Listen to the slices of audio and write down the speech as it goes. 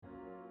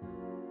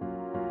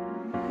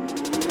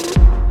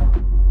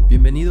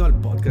Bienvenido al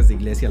podcast de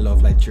Iglesia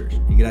Love Life Church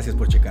y gracias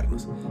por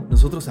checarnos.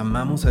 Nosotros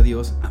amamos a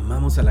Dios,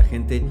 amamos a la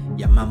gente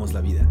y amamos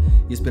la vida.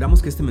 Y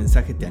esperamos que este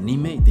mensaje te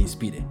anime y te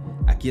inspire.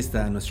 Aquí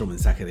está nuestro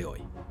mensaje de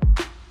hoy.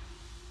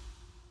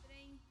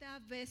 30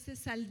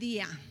 veces al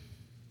día.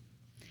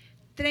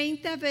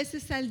 30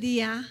 veces al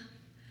día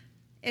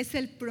es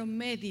el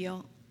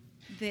promedio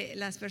de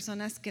las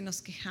personas que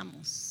nos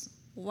quejamos.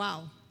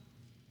 ¡Wow!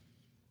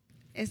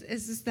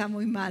 Eso está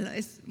muy malo,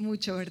 es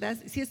mucho, ¿verdad?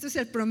 Si esto es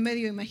el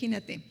promedio,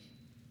 imagínate.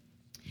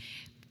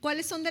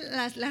 ¿Cuáles son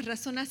las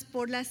razones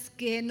por las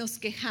que nos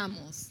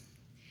quejamos?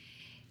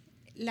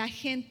 La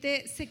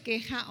gente se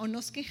queja o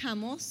nos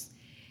quejamos.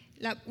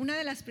 Una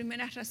de las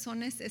primeras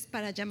razones es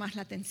para llamar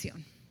la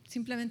atención.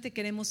 Simplemente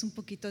queremos un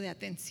poquito de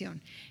atención.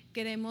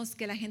 Queremos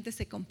que la gente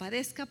se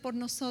compadezca por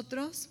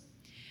nosotros.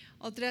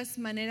 Otras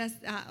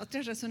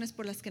razones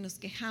por las que nos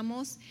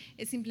quejamos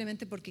es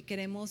simplemente porque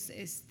queremos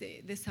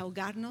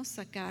desahogarnos,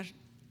 sacar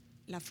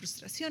la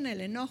frustración, el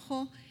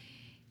enojo,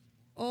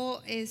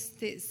 o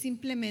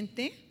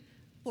simplemente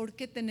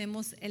porque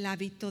tenemos el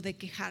hábito de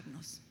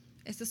quejarnos.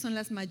 Estas son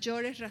las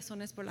mayores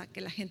razones por las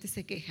que la gente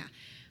se queja.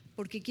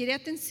 Porque quiere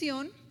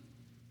atención,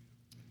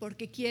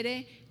 porque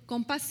quiere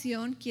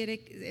compasión,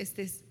 quiere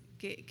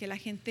que la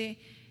gente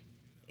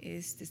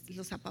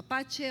los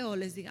apapache o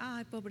les diga,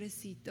 ay,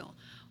 pobrecito.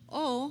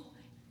 O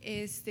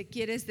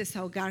quieres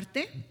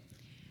desahogarte,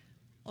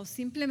 o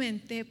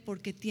simplemente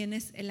porque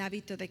tienes el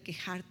hábito de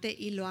quejarte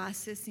y lo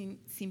haces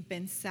sin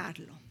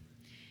pensarlo.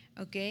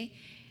 ¿Okay?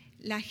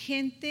 La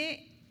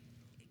gente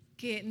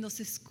que nos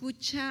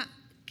escucha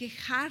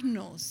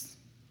quejarnos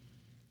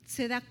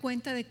se da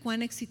cuenta de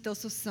cuán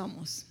exitosos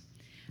somos.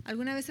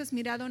 ¿Alguna vez has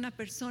mirado a una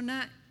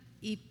persona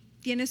y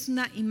tienes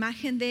una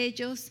imagen de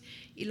ellos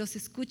y los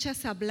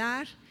escuchas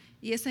hablar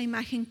y esa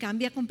imagen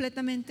cambia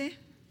completamente?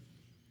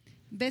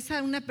 Ves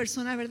a una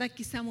persona, ¿verdad?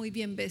 Quizá muy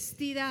bien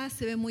vestida,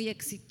 se ve muy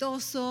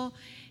exitoso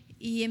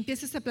y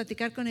empiezas a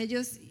platicar con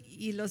ellos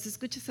y los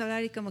escuchas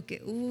hablar y como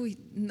que, uy,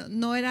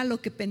 no era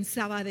lo que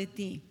pensaba de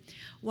ti.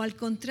 O al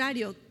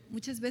contrario,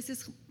 muchas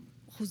veces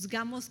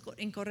juzgamos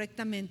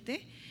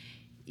incorrectamente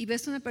y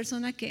ves a una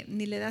persona que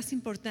ni le das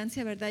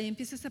importancia, ¿verdad? Y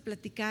empiezas a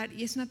platicar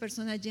y es una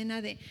persona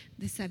llena de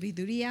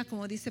sabiduría,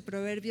 como dice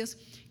Proverbios,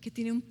 que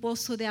tiene un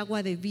pozo de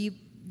agua de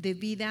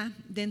vida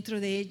dentro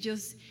de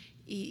ellos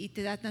y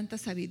te da tanta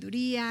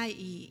sabiduría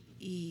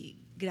y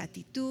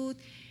gratitud.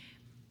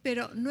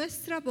 Pero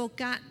nuestra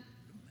boca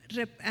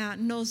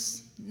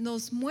nos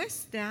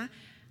muestra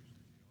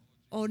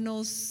o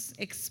nos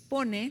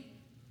expone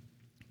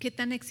qué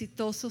tan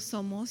exitosos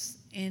somos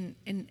en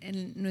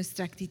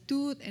nuestra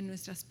actitud, en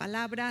nuestras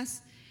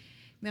palabras.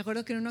 Me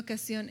acuerdo que en una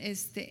ocasión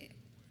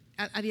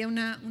había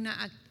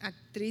una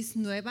actriz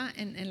nueva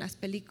en las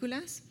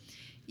películas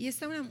y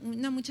estaba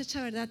una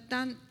muchacha, ¿verdad?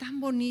 Tan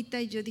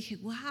bonita, y yo dije,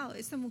 wow,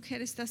 esta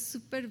mujer está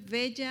súper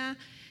bella,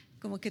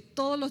 como que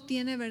todo lo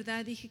tiene,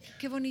 ¿verdad? Dije,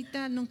 qué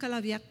bonita, nunca la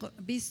había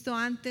visto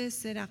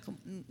antes, era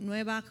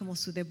nueva, como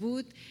su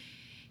debut,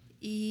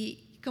 y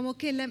como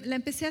que la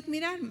empecé a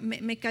admirar,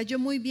 me cayó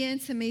muy bien,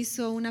 se me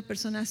hizo una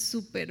persona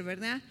súper,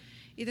 ¿verdad?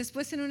 Y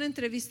después en una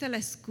entrevista la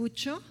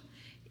escucho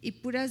y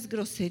puras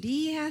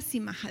groserías y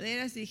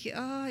majaderas, y dije,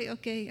 ay,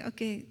 ok,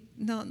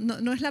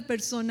 no es la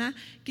persona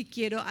que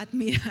quiero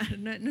admirar,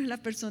 no es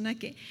la persona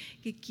que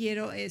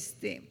quiero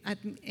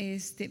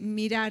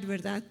mirar,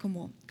 ¿verdad?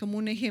 Como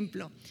un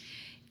ejemplo.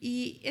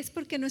 Y es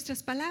porque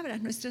nuestras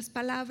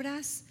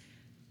palabras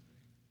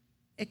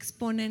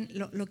exponen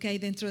lo que hay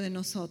dentro de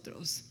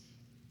nosotros.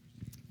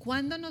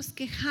 Cuando nos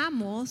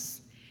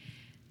quejamos,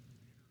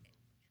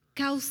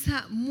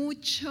 causa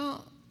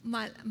mucho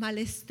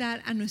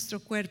malestar a nuestro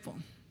cuerpo.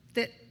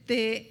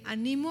 Te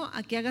animo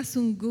a que hagas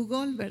un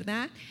Google,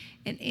 ¿verdad?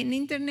 En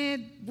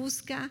internet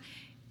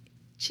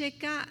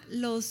checa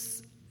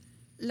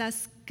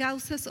las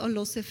causas o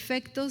los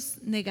efectos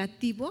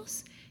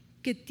negativos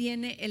que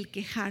tiene el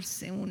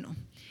quejarse uno.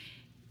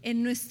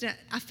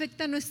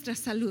 Afecta nuestra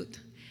salud,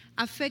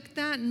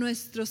 afecta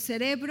nuestro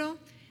cerebro.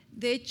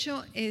 De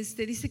hecho,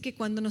 dice que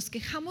cuando nos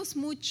quejamos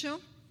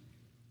mucho,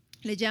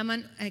 le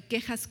llaman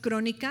quejas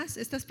crónicas.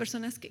 Estas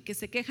personas que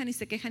se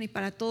quejan y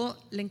para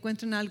todo le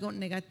encuentran algo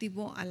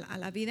negativo a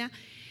la vida.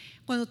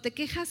 Cuando te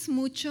quejas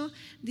mucho,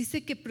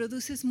 dice que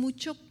produces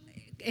mucho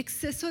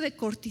exceso de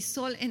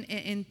cortisol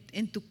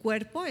en tu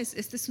cuerpo.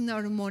 Esta es una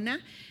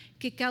hormona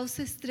que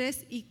causa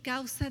estrés y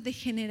causa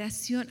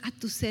degeneración a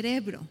tu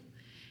cerebro.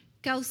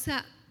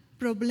 Causa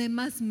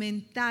problemas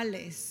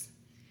mentales.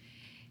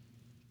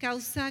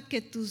 Causa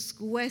que tus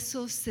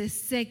huesos se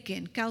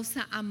sequen,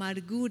 causa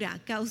amargura,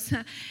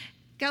 causa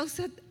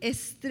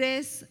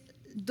estrés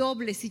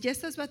doble. Si ya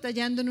estás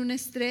batallando en un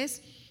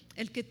estrés,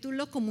 el que tú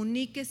lo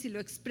comuniques y lo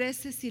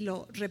expreses y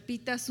lo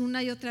repitas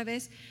una y otra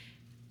vez,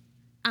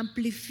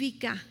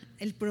 amplifica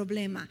el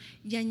problema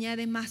y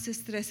añade más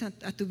estrés a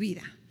tu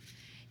vida.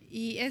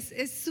 Y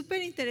es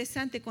súper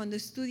interesante cuando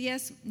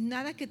estudias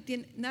nada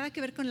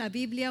que ver con la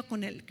Biblia o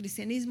con el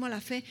cristianismo, la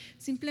fe,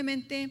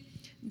 simplemente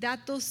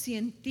datos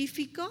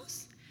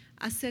científicos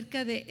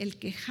acerca de el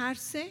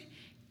quejarse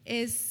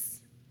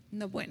es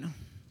no bueno,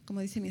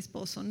 como dice mi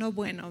esposo, no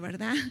bueno,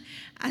 ¿verdad?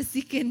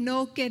 Así que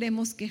no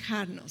queremos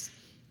quejarnos.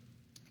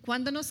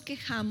 Cuando nos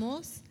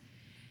quejamos,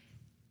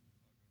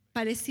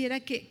 pareciera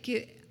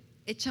que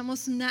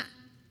echamos una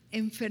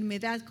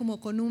enfermedad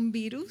como con un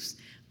virus,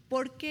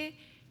 porque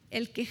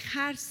el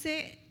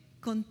quejarse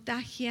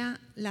contagia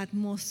la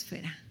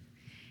atmósfera.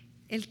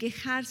 El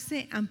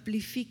quejarse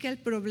amplifica el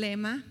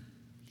problema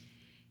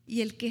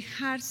y el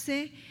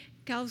quejarse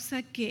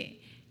causa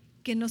que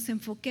nos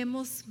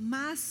enfoquemos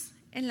más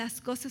en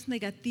las cosas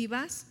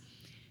negativas,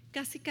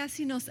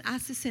 casi nos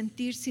hace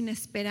sentir sin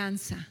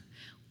esperanza.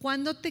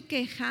 Cuando te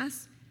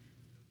quejas,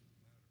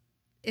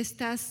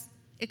 estás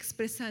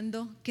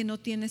expresando que no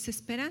tienes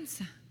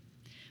esperanza.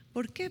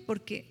 ¿Por qué?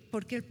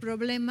 Porque el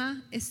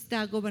problema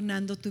está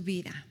gobernando tu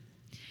vida.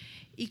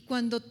 Y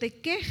cuando te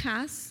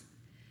quejas,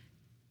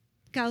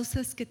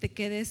 causas que te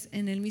quedes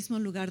en el mismo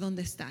lugar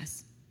donde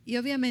estás. Y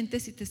obviamente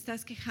si te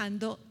estás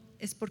quejando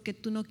es porque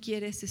tú no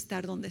quieres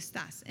estar donde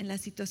estás, en la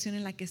situación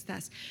en la que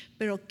estás.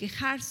 Pero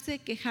quejarse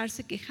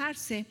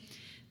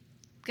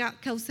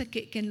causa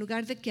que en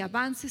lugar de que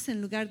avances,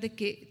 en lugar de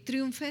que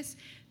triunfes,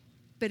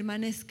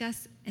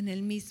 permanezcas en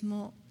el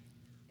mismo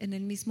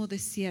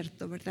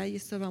desierto, ¿verdad? Y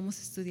esto vamos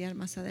a estudiar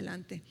más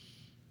adelante.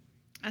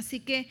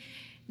 Así que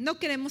no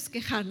queremos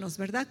quejarnos,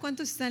 ¿verdad?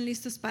 ¿Cuántos están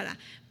listos para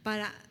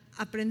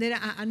aprender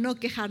a no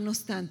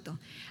quejarnos tanto?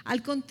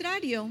 Al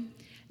contrario,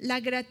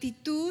 la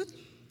gratitud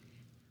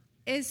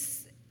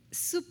es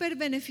súper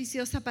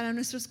beneficiosa para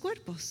nuestros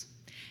cuerpos.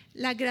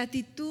 La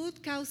gratitud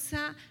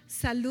causa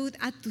salud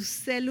a tus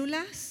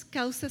células,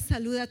 causa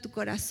salud a tu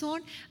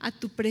corazón, a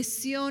tu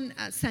presión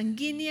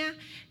sanguínea,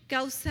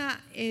 causa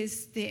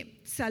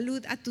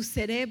salud a tu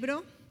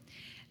cerebro.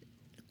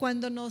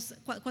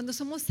 Cuando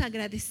somos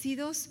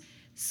agradecidos,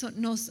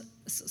 nos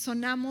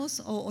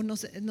sonamos o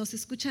nos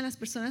escuchan las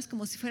personas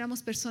como si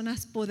fuéramos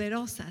personas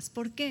poderosas.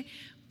 ¿Por qué?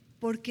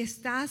 Porque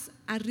estás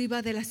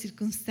arriba de la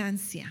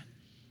circunstancia.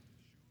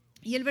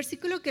 Y el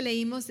versículo que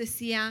leímos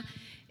decía: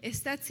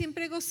 estad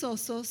siempre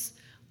gozosos,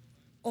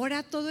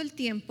 ora todo el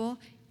tiempo,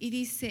 y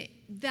dice: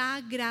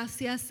 da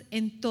gracias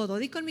en todo.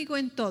 Di conmigo: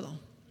 en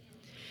todo.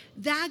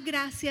 Da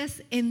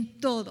gracias en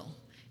todo.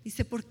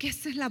 Dice, porque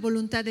esta es la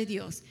voluntad de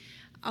Dios.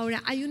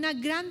 Ahora, hay una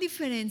gran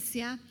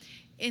diferencia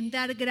en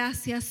dar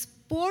gracias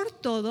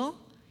por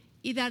todo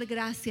y dar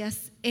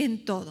gracias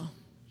en todo.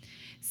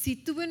 Si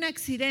tuve un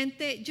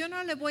accidente, yo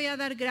no le voy a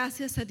dar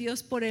gracias a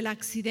Dios por el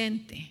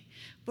accidente,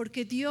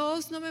 porque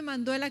Dios no me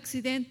mandó el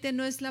accidente,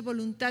 no es la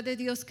voluntad de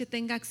Dios que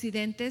tenga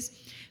accidentes,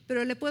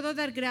 pero le puedo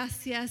dar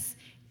gracias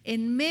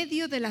en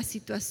medio de la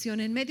situación,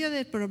 en medio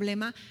del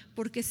problema,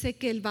 porque sé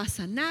que Él va a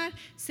sanar,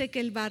 sé que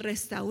Él va a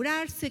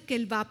restaurar, sé que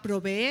Él va a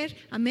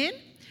proveer. Amén.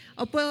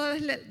 O puedo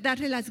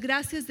darle las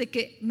gracias de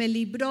que me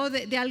libró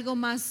de algo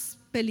más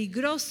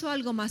peligroso,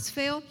 algo más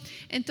feo.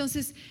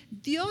 Entonces,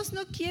 Dios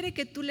no quiere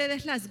que tú le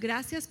des las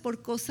gracias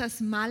por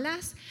cosas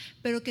malas,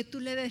 pero que tú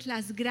le des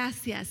las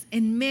gracias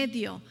en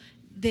medio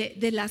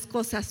de las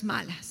cosas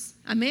malas.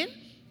 Amén.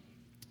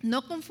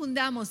 No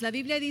confundamos, la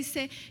Biblia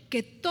dice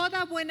que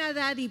toda buena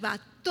dádiva,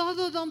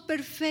 todo don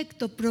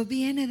perfecto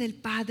proviene del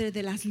Padre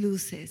de las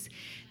luces.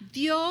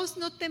 Dios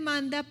no te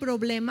manda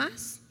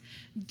problemas,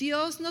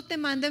 Dios no te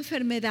manda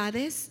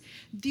enfermedades,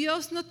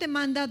 Dios no te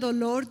manda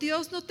dolor,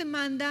 Dios no te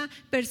manda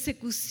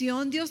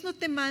persecución, Dios no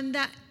te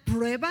manda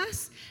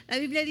pruebas. La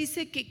Biblia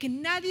dice que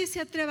nadie se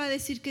atreva a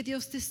decir que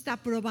Dios te está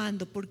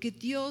probando, porque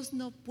Dios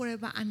no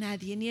prueba a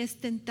nadie ni es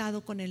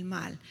tentado con el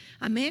mal.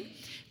 Amén.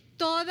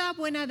 Toda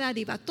buena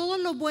dádiva, todo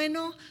lo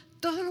bueno,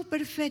 todo lo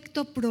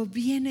perfecto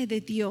proviene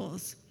de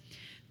Dios.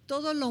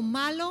 Todo lo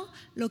malo,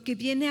 lo que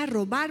viene a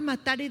robar,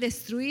 matar y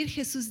destruir,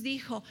 Jesús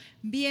dijo,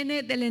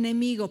 viene del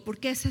enemigo,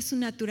 porque esa es su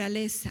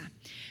naturaleza.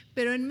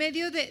 Pero en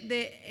medio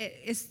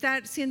de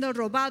estar siendo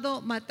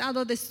robado,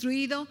 matado,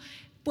 destruido,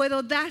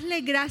 puedo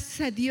darle gracias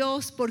a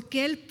Dios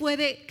porque Él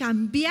puede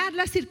cambiar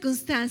las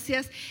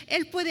circunstancias.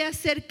 Él puede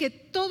hacer que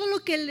todo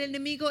lo que el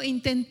enemigo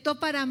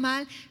intentó para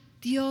mal,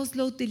 Dios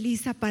lo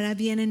utiliza para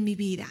bien en mi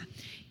vida.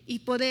 Y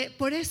por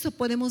eso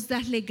podemos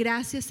darle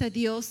gracias a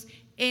Dios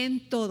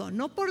en todo,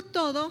 no por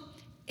todo,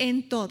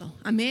 en todo.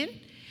 Amén.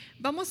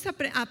 Vamos a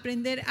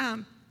aprender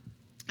a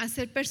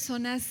ser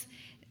personas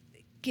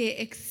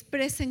que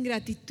expresen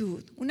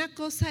gratitud. Una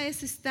cosa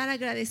es estar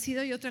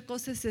agradecido y otra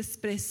cosa es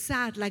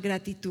expresar la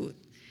gratitud.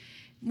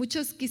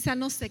 Muchos quizá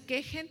no se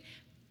quejen,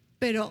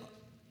 pero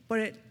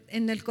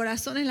en el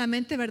corazón, en la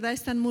mente, ¿verdad?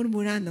 Están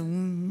murmurando,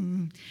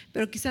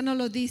 pero quizá no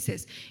lo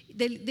dices.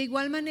 De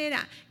igual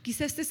manera,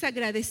 quizá estés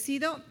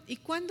agradecido. ¿Y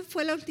cuándo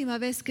fue la última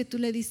vez que tú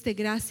le diste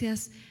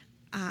gracias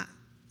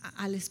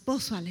al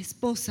esposo, a la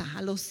esposa,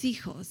 a los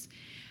hijos?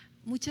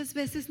 Muchas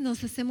veces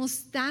nos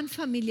hacemos tan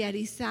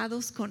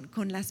familiarizados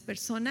con las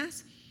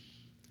personas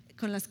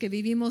con las que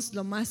vivimos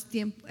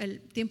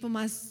el tiempo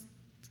más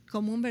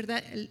común,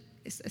 ¿verdad?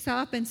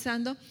 Estaba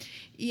pensando,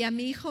 y a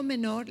mi hijo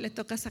menor le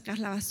toca sacar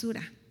la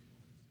basura.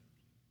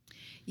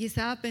 Y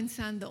estaba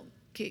pensando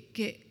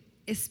que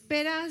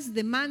esperas,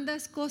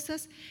 demandas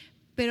cosas,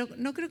 pero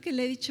no creo que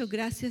le he dicho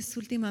gracias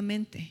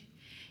últimamente.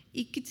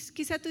 Y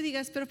quizá tú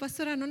digas, pero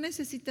pastora, no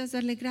necesitas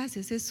darle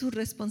gracias, es su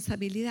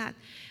responsabilidad.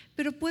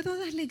 Pero puedo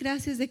darle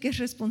gracias de que es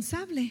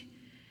responsable.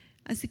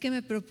 Así que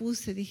me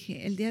propuse,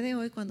 dije, el día de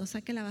hoy cuando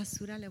saque la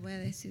basura le voy a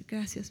decir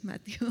gracias,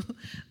 Mateo,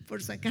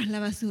 por sacar la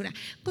basura.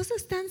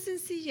 Cosas tan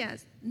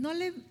sencillas, no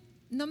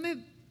me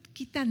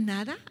quita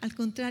nada, al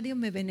contrario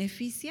me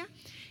beneficia.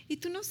 Y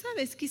tú no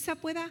sabes, quizá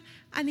pueda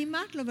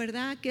animarlo,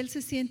 ¿verdad? Que él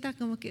se sienta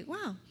como que,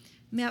 wow,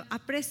 me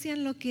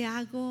aprecian lo que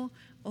hago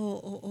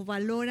o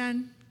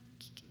valoran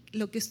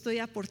lo que estoy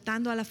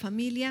aportando a la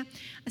familia.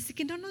 Así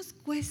que no nos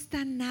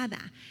cuesta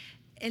nada.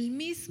 El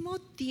mismo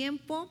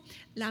tiempo,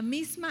 la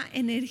misma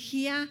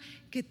energía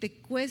que te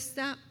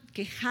cuesta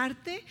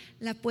quejarte,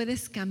 la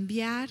puedes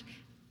cambiar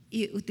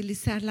y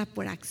utilizarla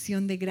por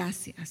acción de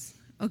gracias.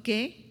 ¿Ok?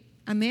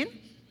 Amén.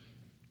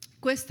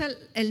 Cuesta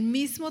el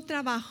mismo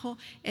trabajo,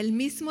 el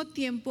mismo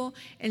tiempo,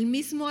 el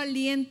mismo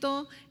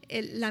aliento,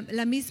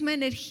 la misma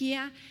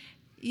energía,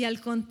 y al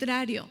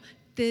contrario,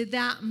 te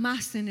da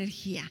más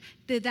energía,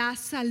 te da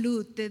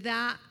salud, te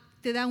da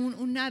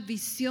una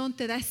visión,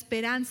 te da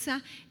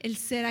esperanza el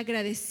ser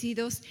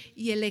agradecidos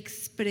y el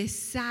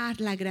expresar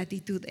la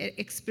gratitud,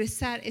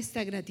 expresar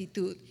esta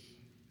gratitud.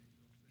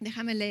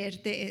 Déjame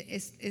leerte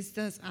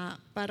estos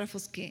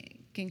párrafos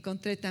que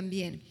encontré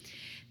también.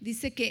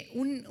 Dice que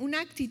una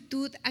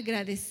actitud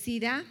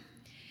agradecida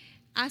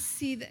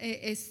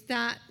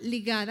está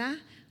ligada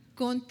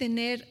con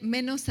tener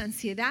menos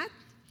ansiedad,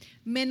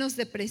 menos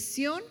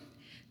depresión,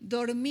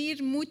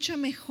 dormir mucho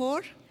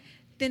mejor,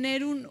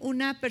 tener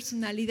una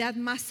personalidad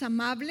más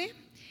amable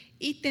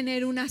y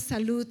tener una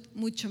salud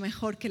mucho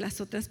mejor que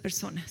las otras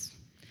personas.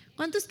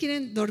 ¿Cuántos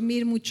quieren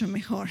dormir mucho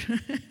mejor?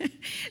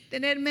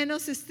 Tener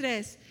menos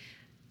estrés.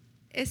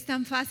 Es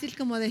tan fácil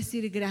como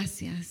decir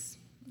gracias,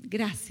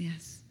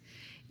 gracias.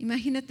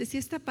 Imagínate, si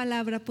esta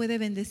palabra puede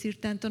bendecir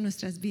tanto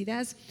nuestras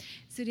vidas,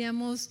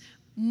 seríamos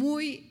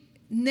muy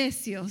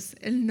necios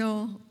el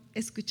no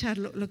escuchar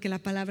lo que la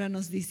palabra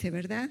nos dice,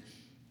 ¿verdad?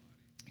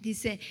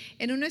 Dice,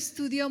 en un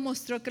estudio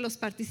mostró que los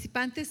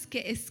participantes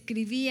que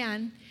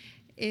escribían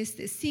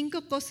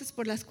 5 cosas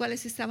por las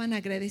cuales estaban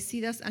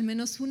agradecidas al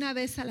menos una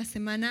vez a la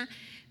semana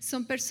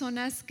son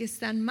personas que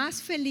están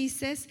más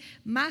felices,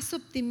 más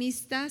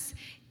optimistas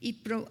y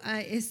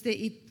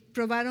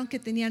probaron que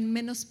tenían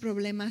menos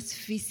problemas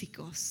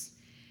físicos.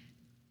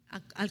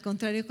 Al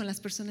contrario, con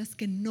las personas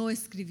que no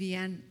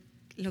escribían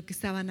lo que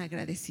estaban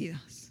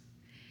agradecidos.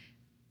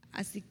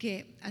 Así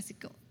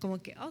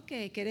como que,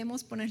 ok,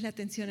 queremos ponerle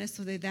atención a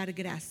esto de dar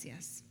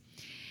gracias.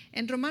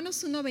 En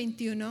Romanos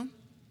 1:21,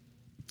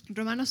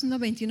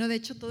 de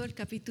hecho todo el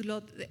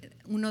capítulo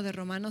 1 de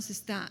Romanos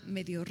está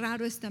medio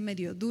raro, está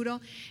medio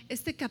duro.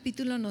 Este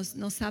capítulo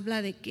nos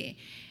habla de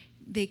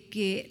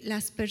que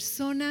las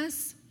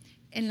personas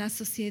en la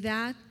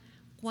sociedad,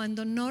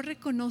 cuando no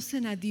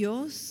reconocen a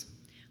Dios,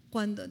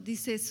 cuando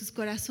dice sus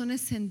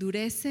corazones se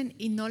endurecen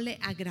y no le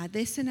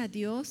agradecen a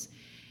Dios,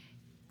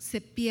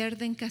 se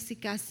pierden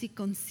casi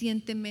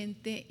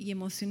conscientemente y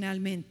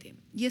emocionalmente.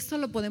 Y esto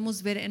lo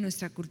podemos ver en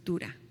nuestra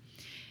cultura.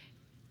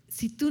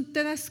 Si tú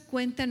te das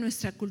cuenta, en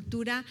nuestra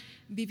cultura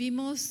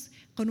vivimos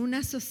con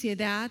una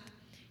sociedad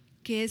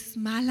que es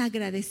mal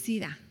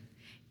agradecida,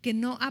 que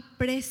no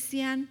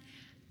aprecian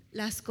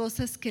las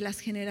cosas que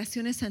las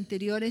generaciones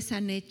anteriores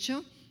han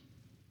hecho.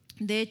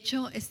 De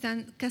hecho,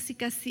 están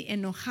casi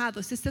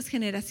enojados. Estas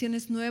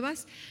generaciones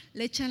nuevas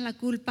le echan la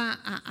culpa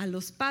a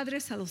los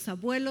padres, a los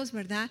abuelos,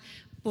 ¿verdad?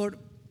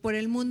 Por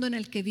el mundo en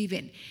el que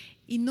viven.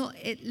 Y no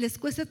les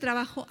cuesta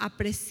trabajo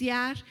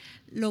apreciar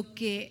lo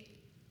que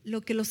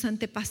los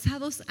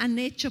antepasados han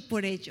hecho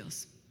por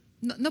ellos.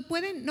 No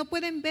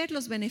pueden ver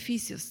los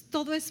beneficios.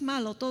 Todo es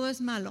malo, todo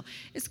es malo.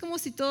 Es como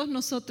si todos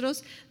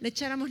nosotros le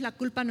echáramos la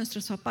culpa a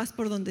nuestros papás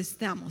por donde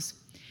estamos.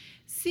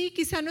 Sí,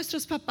 quizá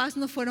nuestros papás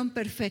no fueron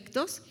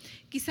perfectos,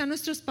 quizá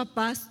nuestros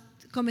papás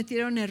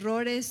cometieron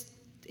errores,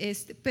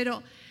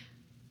 pero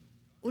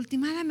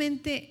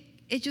últimamente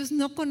ellos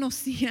no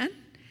conocían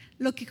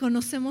lo que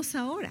conocemos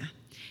ahora.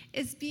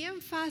 Es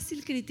bien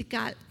fácil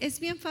criticar, es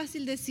bien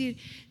fácil decir,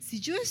 si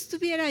yo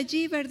estuviera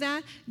allí,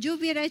 ¿verdad? Yo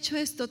hubiera hecho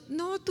esto.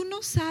 No, tú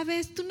no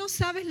sabes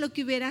lo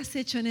que hubieras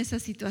hecho en esa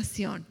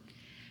situación.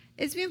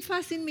 Es bien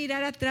fácil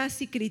mirar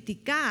atrás y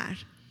criticar,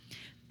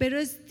 pero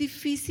es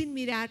difícil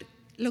mirar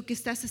lo que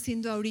estás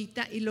haciendo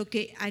ahorita y lo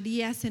que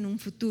harías en un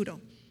futuro.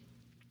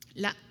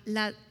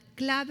 La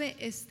clave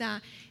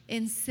está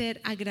en ser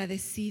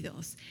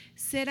agradecidos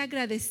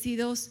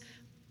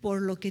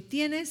por lo que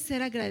tienes,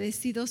 ser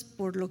agradecidos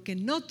por lo que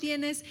no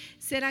tienes,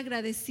 ser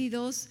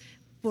agradecidos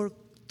por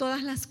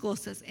todas las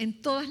cosas,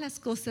 en todas las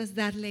cosas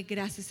darle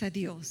gracias a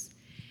Dios.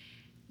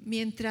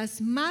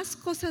 Mientras más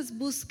cosas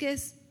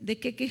busques de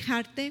qué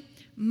quejarte,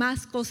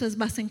 más cosas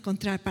vas a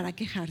encontrar para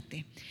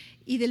quejarte.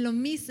 Y de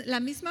la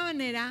misma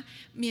manera,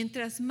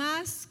 mientras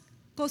más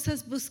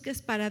cosas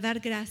busques para dar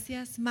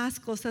gracias, más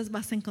cosas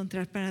vas a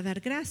encontrar para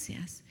dar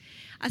gracias.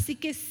 Así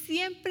que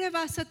siempre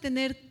vas a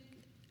tener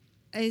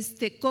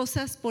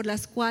cosas por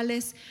las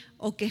cuales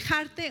o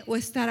quejarte o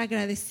estar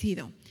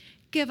agradecido.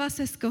 ¿qué vas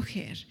a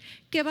escoger?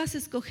 ¿Qué vas a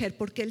escoger?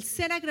 Porque el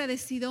ser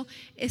agradecido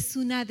es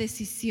una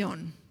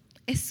decisión.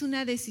 Es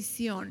una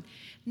decisión.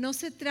 No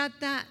se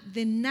trata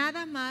de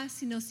nada más,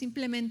 sino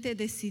simplemente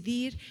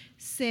decidir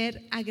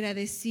ser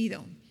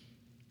agradecido.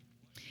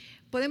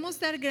 Podemos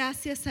dar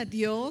gracias a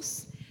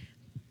Dios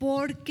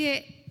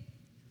porque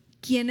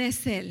quién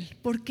es Él,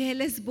 porque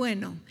Él es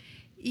bueno.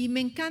 Y me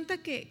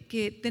encanta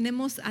que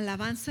tenemos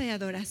alabanza y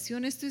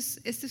adoración. Este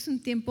es un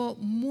tiempo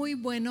muy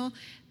bueno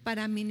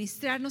para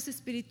ministrarnos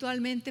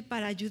espiritualmente,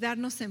 para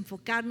ayudarnos a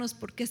enfocarnos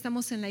porque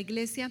estamos en la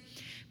iglesia,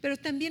 pero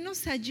también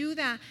nos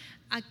ayuda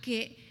a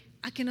que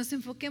nos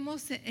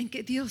enfoquemos en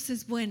que Dios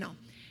es bueno,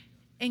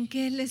 en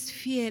que Él es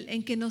fiel,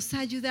 en que nos ha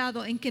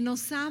ayudado, en que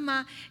nos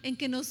ama, en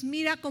que nos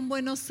mira con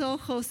buenos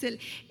ojos.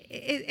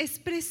 Es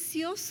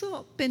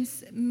precioso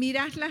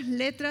mirar las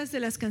letras de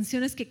las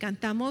canciones que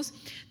cantamos.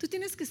 Tú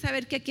tienes que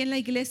saber que aquí en la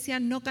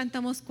iglesia no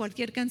cantamos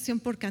cualquier canción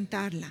por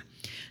cantarla.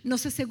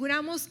 Nos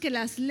aseguramos que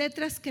las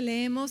letras que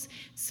leemos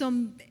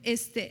son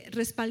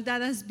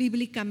respaldadas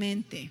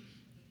bíblicamente.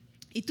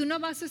 Y tú no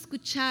vas a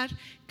escuchar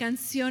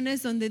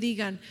canciones donde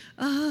digan,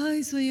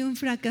 ay, soy un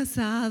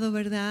fracasado,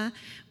 ¿verdad?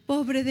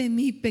 Pobre de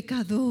mí,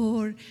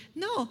 pecador.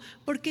 No,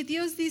 porque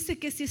Dios dice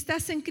que si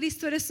estás en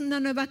Cristo eres una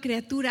nueva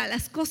criatura.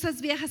 Las cosas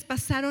viejas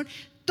pasaron,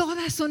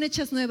 todas son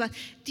hechas nuevas.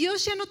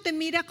 Dios ya no te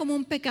mira como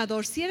un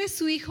pecador. Si eres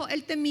su hijo,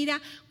 Él te mira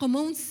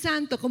como un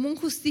santo, como un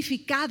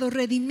justificado,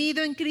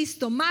 redimido en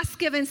Cristo, más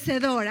que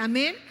vencedor.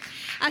 Amén.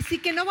 Así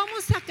que no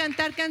vamos a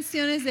cantar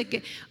canciones de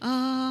que,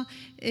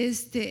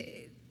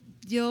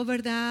 yo,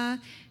 ¿verdad?,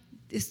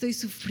 estoy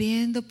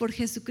sufriendo por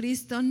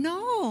Jesucristo.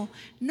 No,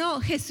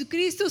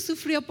 Jesucristo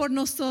sufrió por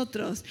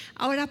nosotros.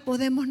 Ahora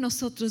podemos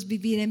nosotros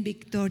vivir en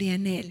victoria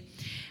en Él.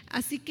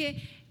 Así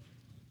que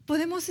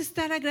podemos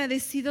estar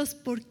agradecidos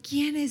por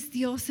quién es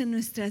Dios en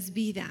nuestras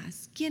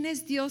vidas. ¿Quién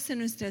es Dios en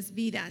nuestras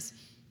vidas?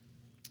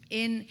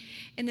 En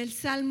el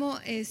Salmo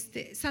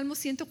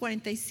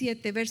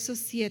 147, verso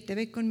 7,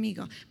 ve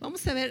conmigo.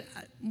 Vamos a ver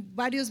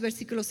varios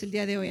versículos el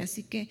día de hoy,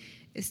 así que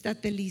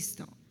estate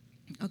listo.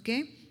 ¿Ok?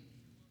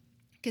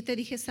 ¿Qué te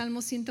dije?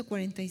 Salmo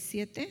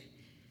 147,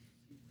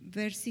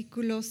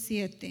 versículo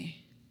 7.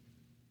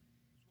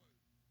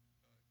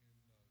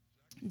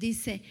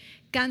 Dice,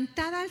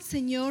 cantad al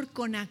Señor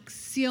con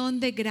acción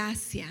de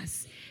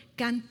gracias,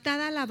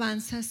 cantad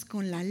alabanzas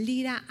con la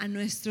lira a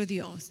nuestro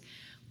Dios.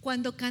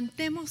 Cuando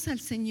cantemos al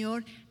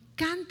Señor,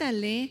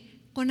 cántale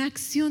con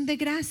acción de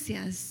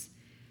gracias.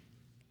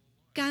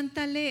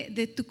 Cántale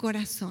de tu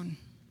corazón.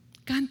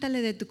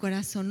 Cántale de tu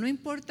corazón. No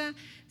importa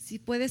si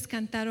puedes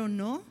cantar o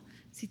no,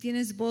 si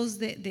tienes voz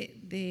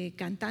de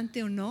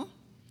cantante o no.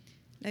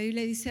 La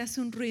Biblia dice, haz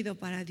un ruido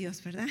para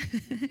Dios, ¿verdad?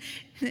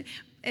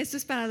 Esto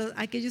es para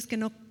aquellos que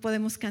no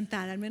podemos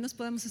cantar, al menos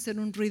podemos hacer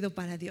un ruido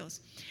para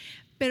Dios.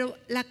 Pero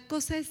la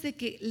cosa es de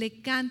que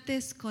le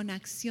cantes con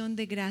acción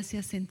de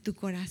gracias en tu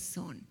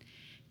corazón.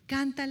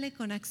 Cántale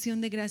con acción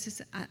de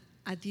gracias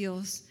a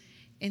Dios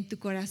en tu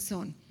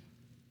corazón.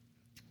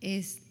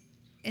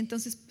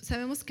 Entonces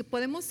sabemos que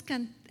podemos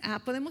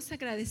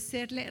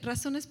agradecerle,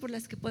 razones por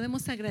las que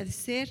podemos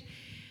agradecer,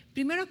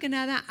 primero que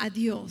nada a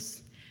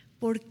Dios,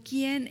 por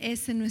quién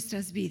es en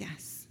nuestras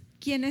vidas.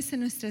 ¿Quién es en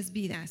nuestras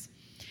vidas?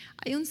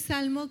 Hay un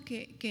salmo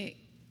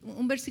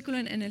un versículo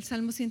en el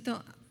Salmo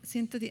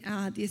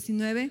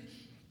 119,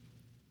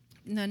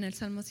 no, en el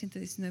Salmo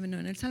 119, no,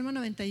 en el Salmo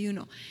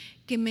 91,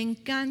 que me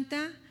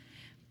encanta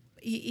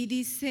y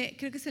dice,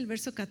 creo que es el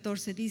verso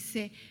 14,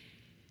 dice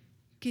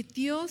que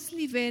Dios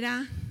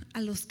libera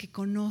a los que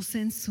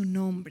conocen su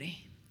nombre.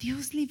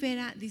 Dios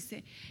libera,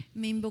 dice,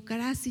 me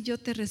invocarás y yo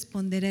te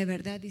responderé,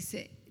 ¿verdad?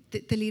 Dice,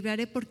 te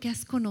libraré porque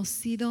has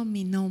conocido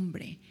mi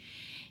nombre.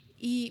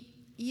 Y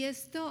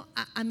esto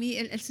a mí,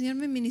 el Señor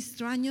me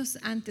ministró años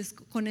antes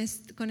con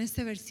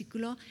este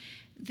versículo,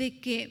 de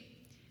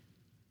que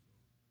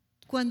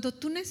cuando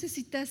tú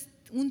necesitas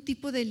un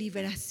tipo de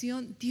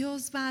liberación,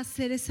 Dios va a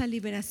hacer esa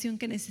liberación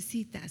que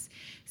necesitas.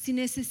 Si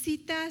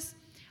necesitas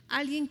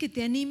alguien que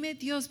te anime,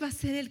 Dios va a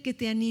ser el que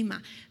te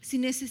anima. Si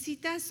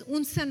necesitas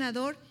un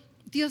sanador,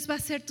 Dios va a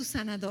ser tu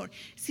sanador.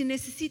 Si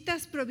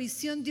necesitas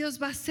provisión, Dios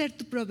va a ser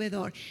tu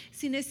proveedor.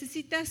 Si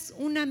necesitas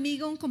un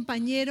amigo, un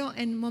compañero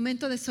en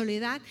momento de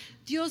soledad,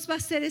 Dios va a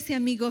ser ese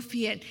amigo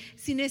fiel.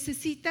 Si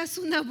necesitas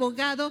un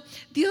abogado,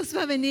 Dios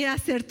va a venir a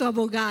ser tu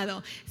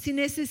abogado. Si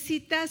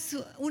necesitas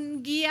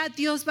un guía,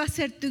 Dios va a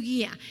ser tu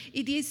guía.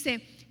 Y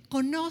dice,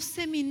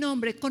 conoce mi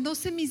nombre,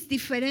 conoce mis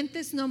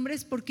diferentes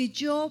nombres, porque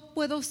yo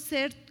puedo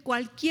ser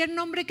cualquier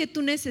nombre que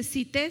tú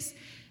necesites,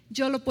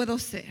 yo lo puedo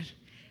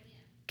ser.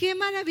 Qué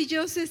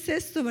maravilloso es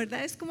esto,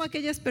 ¿verdad? Es como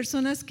aquellas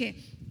personas que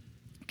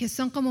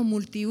son como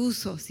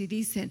multiusos y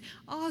dicen,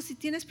 si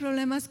tienes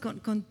problemas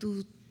con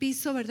tu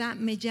piso, ¿verdad?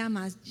 Me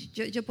llamas,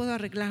 yo puedo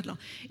arreglarlo.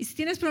 Y si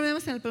tienes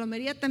problemas en la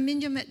plomería,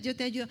 también yo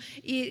te ayudo.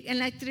 Y en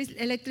la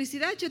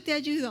electricidad yo te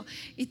ayudo.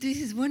 Y tú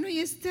dices, bueno, y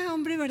este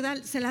hombre,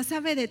 ¿verdad? Se la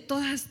sabe de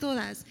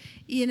todas.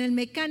 Y en el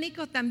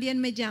mecánico también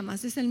me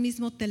llamas, es el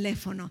mismo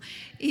teléfono.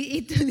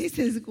 Y tú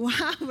dices,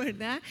 wow,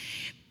 ¿verdad?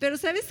 Pero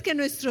 ¿sabes que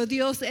nuestro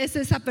Dios es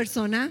esa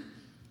persona?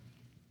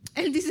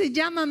 Él dice,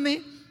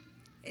 llámame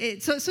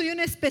soy un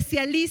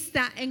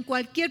especialista en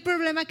cualquier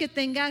problema que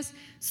tengas,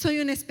 soy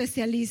un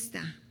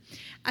especialista.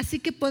 Así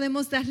que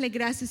podemos darle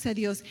gracias a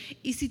Dios.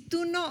 Y si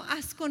tú no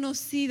has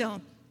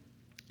conocido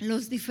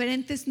los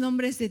diferentes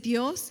nombres de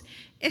Dios,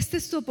 esta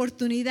es tu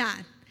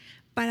oportunidad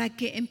para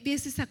que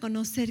empieces a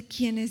conocer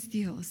quién es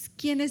Dios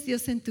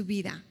en tu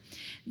vida.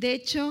 De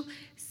hecho,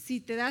 si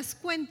te das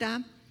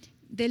cuenta,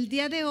 del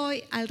día de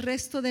hoy al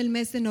resto del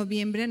mes de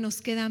noviembre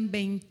nos quedan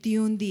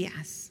 21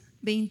 días.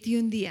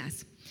 21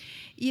 días.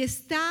 Y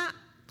está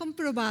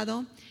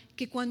comprobado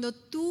que cuando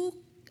tú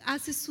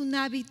haces un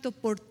hábito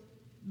por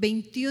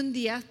 21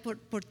 días,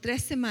 por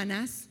 3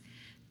 semanas,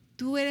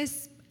 tú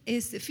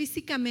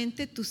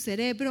físicamente, tu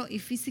cerebro y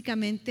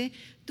físicamente,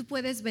 tú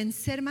puedes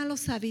vencer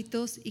malos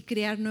hábitos y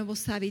crear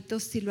nuevos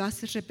hábitos si lo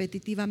haces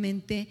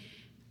repetitivamente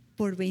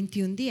por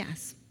 21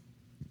 días.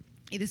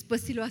 Y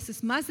después, si lo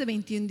haces más de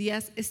 21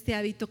 días, este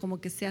hábito como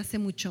que se hace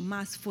mucho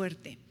más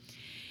fuerte.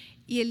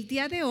 Y el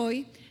día de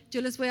hoy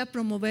yo les voy a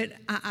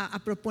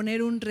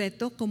proponer un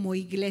reto como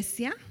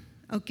iglesia,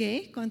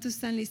 ¿ok? ¿Cuántos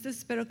están listos?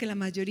 Espero que la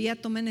mayoría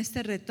tomen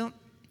este reto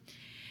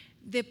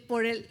de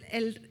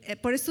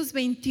por estos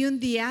 21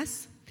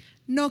 días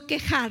no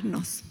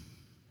quejarnos.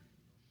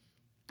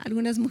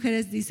 Algunas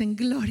mujeres dicen,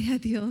 gloria a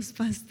Dios,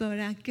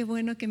 pastora, qué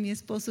bueno que mi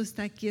esposo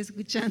está aquí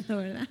escuchando,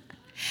 ¿verdad?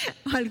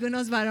 O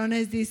algunos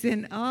varones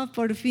dicen, oh,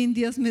 por fin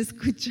Dios me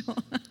escuchó.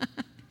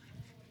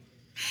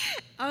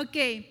 Ok,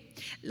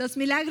 los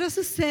milagros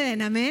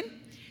suceden, amén.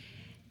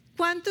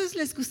 ¿Cuántos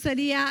les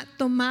gustaría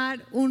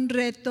tomar un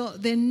reto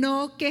de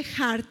no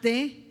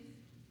quejarte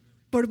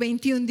por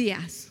 21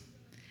 días?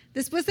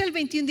 Después del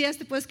 21 días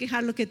te puedes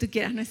quejar lo que tú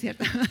quieras, ¿no es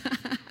cierto?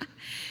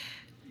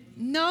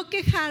 No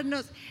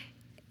quejarnos.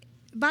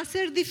 Va a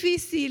ser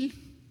difícil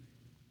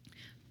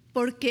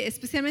porque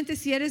especialmente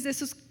si eres de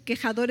esos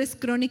quejadores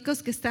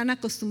crónicos que están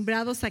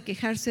acostumbrados a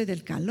quejarse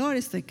del calor,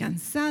 estoy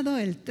cansado,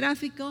 el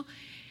tráfico,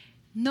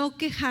 no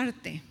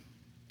quejarte.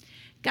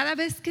 Cada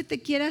vez que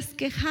te quieras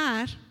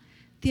quejar,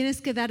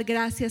 tienes que dar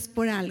gracias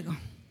por algo.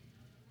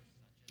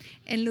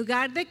 En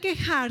lugar de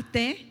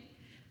quejarte,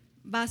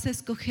 vas a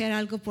escoger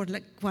algo por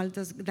lo cual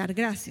dar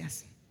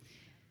gracias.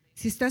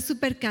 Si estás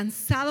súper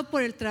cansado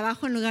por el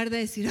trabajo, en lugar de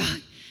decir,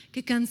 ay,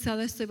 qué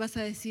cansado estoy, vas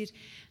a decir,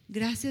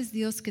 gracias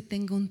Dios que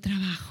tengo un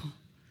trabajo,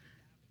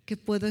 que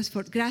puedo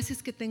esforzar,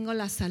 gracias que tengo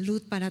la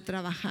salud para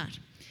trabajar.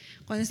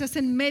 Cuando estás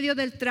en medio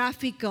del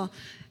tráfico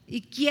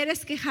y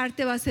quieres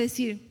quejarte, vas a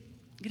decir,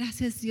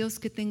 gracias Dios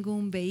que tengo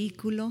un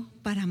vehículo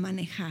para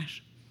manejar,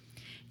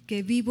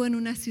 que vivo en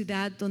una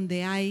ciudad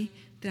donde hay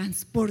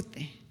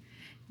transporte,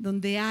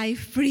 donde hay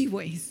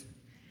freeways.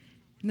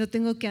 No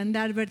tengo que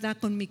andar, ¿verdad?,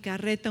 con mi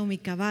carreta o mi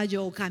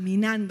caballo o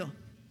caminando.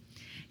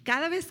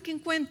 Cada vez que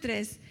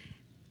encuentres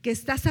que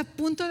estás a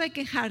punto de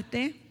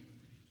quejarte,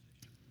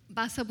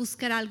 vas a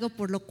buscar algo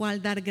por lo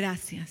cual dar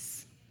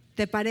gracias.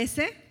 ¿Te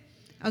parece?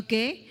 ¿Ok?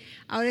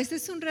 Ahora, este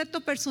es un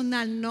reto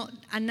personal. No,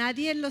 a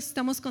nadie lo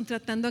estamos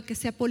contratando a que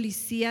sea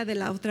policía de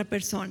la otra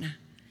persona.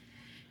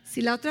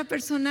 Si la otra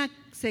persona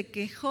se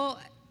quejó,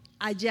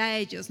 allá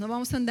ellos. No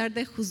vamos a andar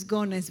de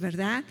juzgones,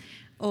 ¿verdad?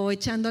 O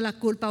echando la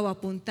culpa o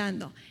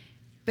apuntando.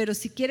 Pero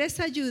si quieres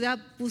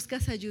ayuda,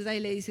 buscas ayuda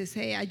y le dices,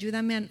 hey,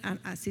 ayúdame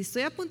si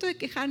estoy a punto de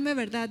quejarme,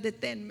 ¿verdad?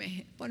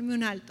 Deténme, ponme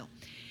un alto.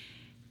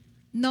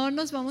 No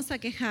nos vamos a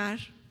quejar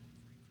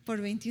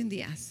por 21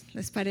 días,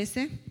 ¿les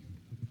parece?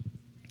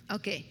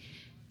 Ok,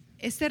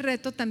 este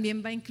reto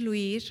también va a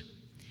incluir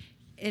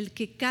el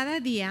que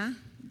cada día,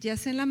 ya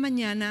sea en la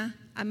mañana,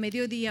 a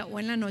mediodía o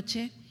en la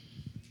noche,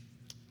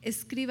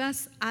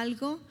 escribas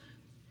algo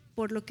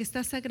por lo que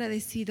estás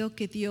agradecido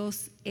que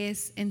Dios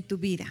es en tu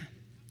vida.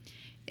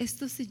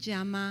 Esto se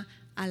llama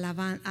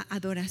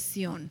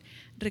adoración,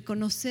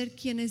 reconocer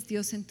quién es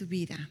Dios en tu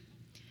vida.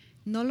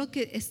 No lo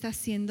que está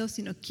haciendo,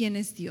 sino quién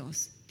es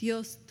Dios.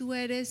 Dios, tú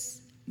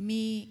eres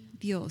mi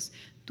Dios,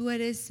 tú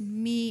eres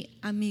mi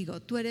amigo,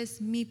 tú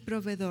eres mi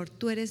proveedor,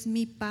 tú eres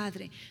mi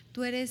Padre,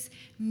 tú eres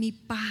mi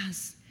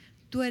paz,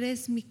 tú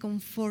eres mi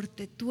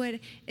conforte.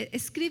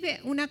 Escribe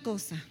una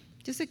cosa.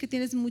 Yo sé que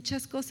tienes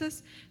muchas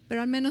cosas,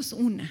 pero al menos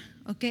una,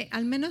 ¿ok?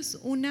 Al menos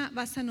una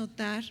vas a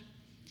notar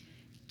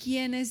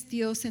quién es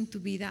Dios en tu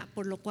vida,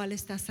 por lo cual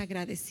estás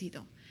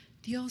agradecido.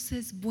 Dios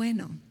es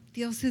bueno,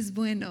 Dios es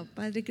bueno.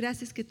 Padre,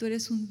 gracias que tú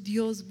eres un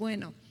Dios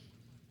bueno.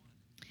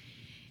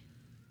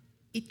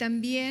 Y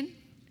también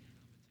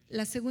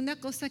la segunda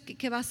cosa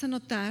que vas a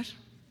notar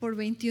por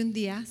 21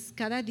 días,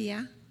 cada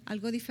día,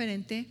 algo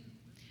diferente,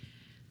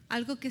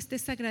 algo que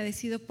estés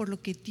agradecido por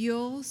lo que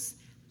Dios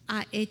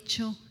ha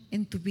hecho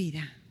en tu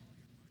vida.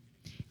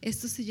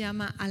 Esto se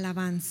llama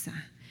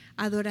alabanza.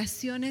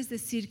 Adoración es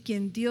decir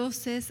quién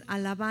Dios es,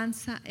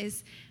 alabanza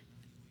es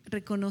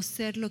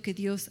reconocer lo que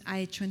Dios ha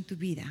hecho en tu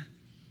vida.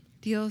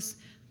 Dios,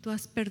 tú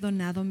has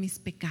perdonado mis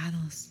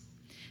pecados,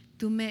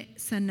 tú me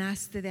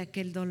sanaste de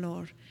aquel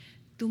dolor,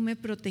 tú me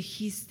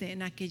protegiste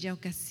en aquella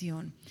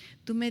ocasión,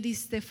 tú me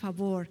diste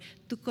favor,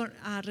 tú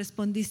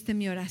respondiste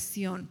mi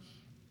oración.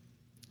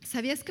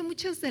 ¿Sabías que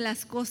muchas de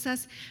las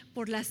cosas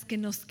por las que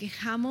nos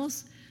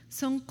quejamos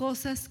son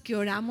cosas que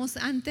oramos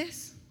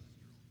antes?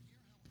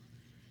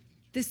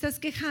 Te estás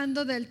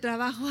quejando del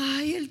trabajo.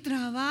 Ay, el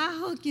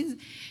trabajo.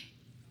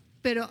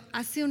 Pero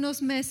hace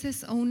unos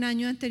meses o un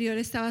año anterior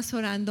estabas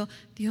orando,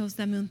 Dios,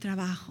 dame un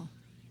trabajo.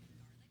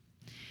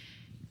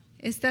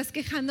 Estás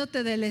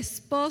quejándote del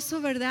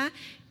esposo, ¿verdad?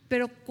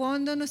 Pero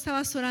cuando no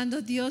estabas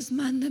orando, Dios,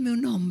 mándame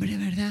un hombre,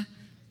 ¿verdad?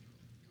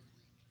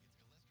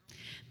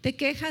 Te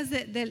quejas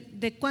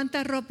de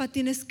cuánta ropa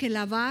tienes que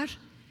lavar.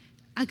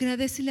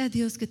 Agradécele a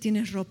Dios que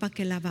tienes ropa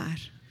que lavar.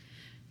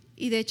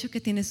 Y de hecho que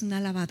tienes una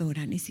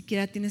lavadora, ni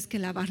siquiera tienes que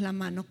lavar la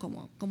mano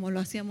como lo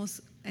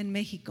hacíamos en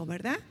México,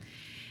 ¿verdad?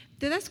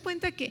 ¿Te das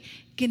cuenta que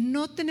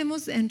no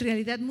tenemos en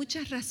realidad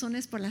muchas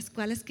razones por las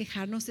cuales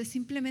quejarnos? Es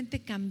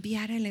simplemente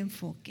cambiar el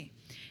enfoque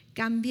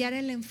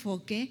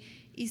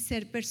y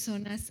ser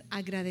personas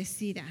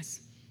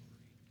agradecidas.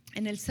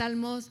 En el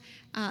Salmos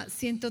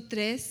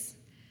 103,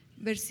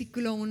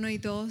 versículo 1 y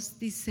 2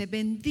 dice: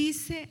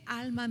 bendice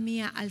alma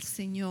mía al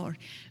Señor,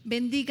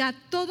 bendiga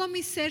todo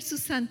mi ser su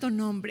santo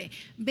nombre.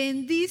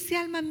 Bendice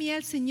alma mía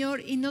al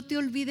Señor y no te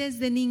olvides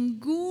de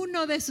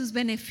ninguno de sus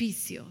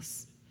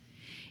beneficios.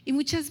 Y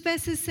muchas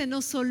veces se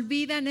nos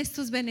olvidan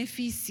estos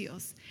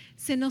beneficios,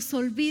 se nos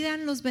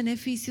olvidan los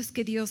beneficios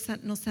que Dios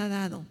nos ha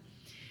dado.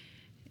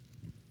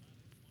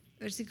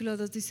 Versículo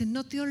 2 dice: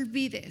 no te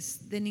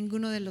olvides de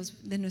ninguno de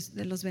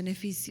los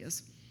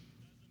beneficios.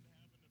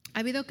 Ha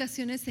habido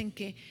ocasiones en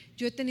que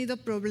yo he tenido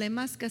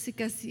problemas,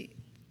 casi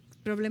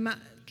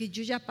problema que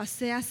yo ya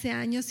pasé hace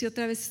años y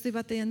otra vez estoy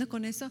batallando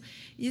con eso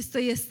y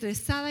estoy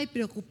estresada y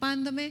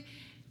preocupándome,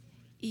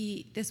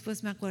 y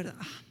después me acuerdo,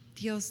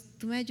 Dios,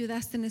 tú me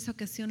ayudaste en esa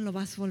ocasión, lo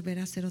vas a volver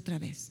a hacer otra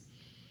vez.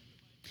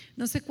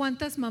 No sé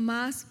cuántas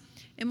mamás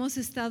hemos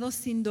estado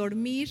sin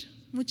dormir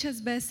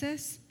muchas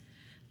veces,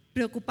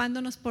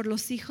 preocupándonos por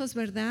los hijos,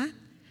 ¿verdad?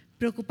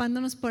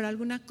 Preocupándonos por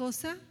alguna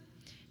cosa.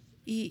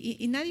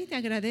 Y nadie te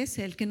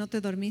agradece el que no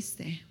te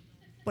dormiste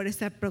por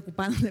estar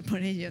preocupándote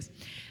por ellos.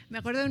 Me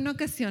acuerdo de una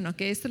ocasión,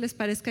 que esto les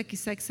parezca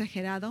quizá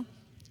exagerado,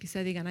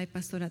 quizá digan, ay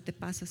pastora, te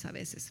pasas a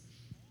veces.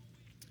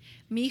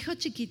 Mi hijo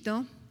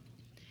chiquito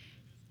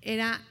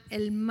era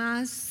el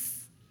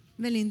más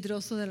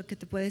melindroso de lo que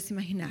te puedes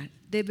imaginar.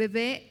 De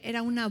bebé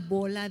era una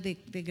bola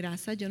de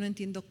grasa, yo no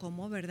entiendo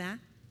cómo, ¿verdad?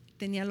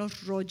 Tenía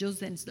los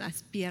rollos en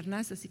las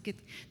piernas, así que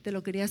te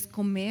lo querías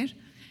comer.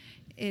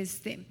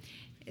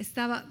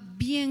 Estaba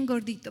bien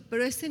gordito,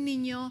 pero ese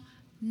niño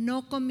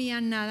no comía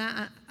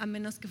nada a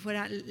menos que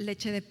fuera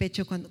leche de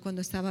pecho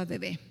cuando estaba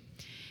bebé.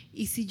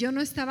 Y si yo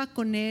no estaba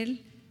con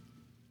él,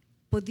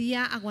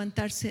 podía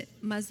aguantarse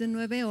más de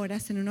 9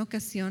 horas. En una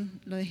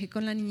ocasión lo dejé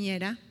con la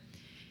niñera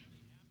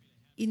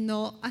y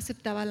no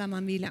aceptaba la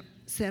mamila,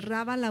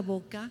 cerraba la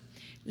boca.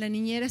 La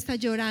niñera está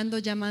llorando,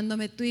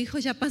 llamándome, tu hijo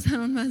ya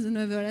pasaron más de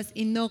 9 horas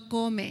y no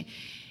come.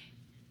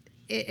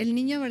 El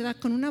niño, ¿verdad?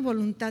 Con una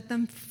voluntad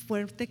tan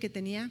fuerte que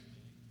tenía.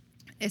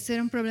 Ese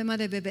era un problema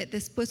de bebé.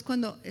 Después,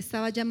 cuando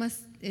estaba ya más,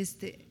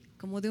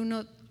 como de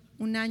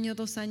un año,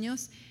 2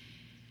 años,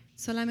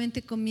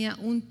 solamente comía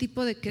un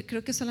tipo que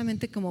creo que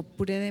solamente como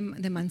puré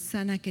de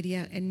manzana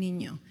quería el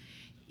niño.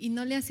 Y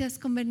no le hacías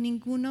comer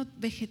ninguno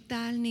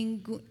vegetal,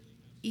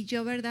 y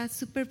yo, ¿verdad?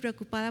 Súper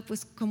preocupada,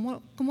 pues,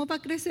 ¿cómo va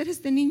a crecer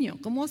este niño?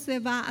 ¿Cómo se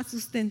va a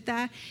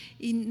sustentar?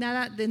 Y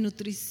nada de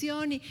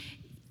nutrición, y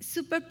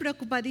súper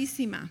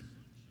preocupadísima.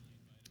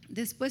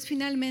 Después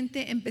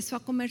finalmente empezó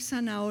a comer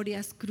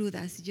zanahorias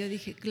crudas y yo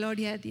dije,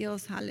 gloria a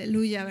Dios,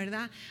 aleluya,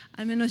 ¿verdad?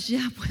 Al menos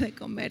ya puede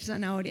comer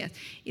zanahorias.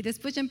 Y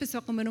después ya empezó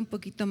a comer un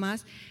poquito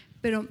más,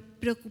 pero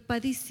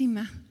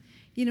preocupadísima.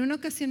 Y en una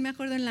ocasión me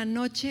acuerdo en la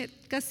noche,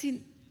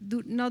 casi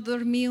no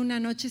dormí una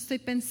noche, estoy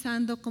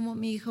pensando cómo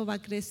mi hijo va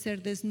a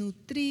crecer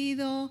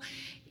desnutrido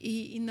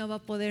y no va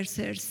a poder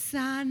ser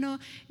sano.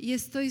 Y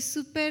estoy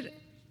súper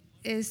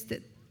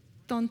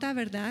tonta,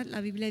 ¿verdad? La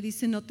Biblia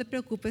dice, no te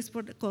preocupes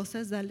por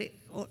cosas,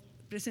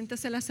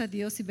 preséntaselas a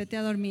Dios y vete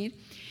a dormir.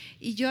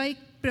 Y yo ahí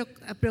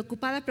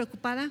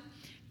preocupada,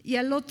 y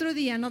al otro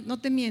día, no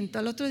te miento,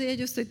 al otro día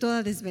yo estoy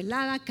toda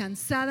desvelada,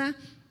 cansada,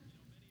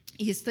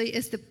 y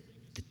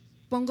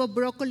pongo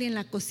brócoli en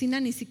la cocina,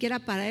 ni siquiera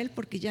para él,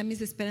 porque ya mis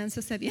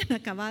esperanzas se habían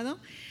acabado,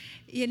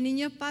 y el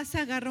niño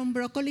pasa, agarra un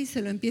brócoli y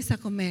se lo empieza a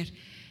comer.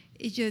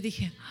 Y yo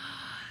dije,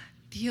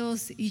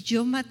 Dios, y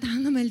yo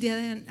matándome el día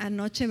de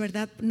anoche,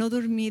 ¿verdad? No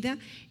dormida,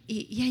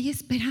 y hay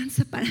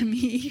esperanza para mi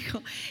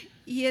hijo.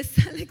 Y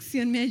esa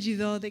lección me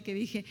ayudó, de que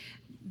dije,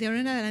 de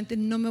ahora en adelante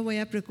no me voy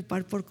a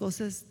preocupar por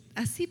cosas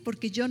así,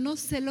 porque yo no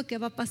sé lo que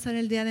va a pasar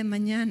el día de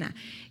mañana.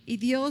 Y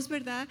Dios,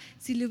 ¿verdad?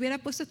 Si le hubiera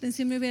puesto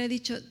atención, me hubiera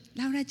dicho,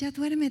 Laura, ya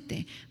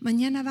duérmete,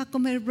 mañana va a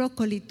comer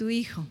brócoli tu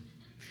hijo.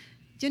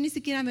 Yo ni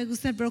siquiera me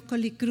gusta el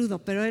brócoli crudo,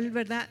 pero él,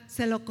 ¿verdad?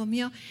 Se lo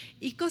comió.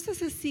 Y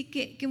cosas así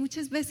que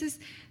muchas veces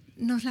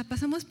nos la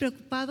pasamos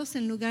preocupados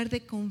en lugar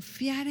de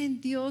confiar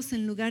en Dios,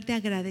 en lugar de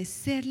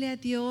agradecerle a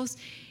Dios,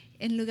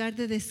 en lugar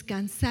de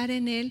descansar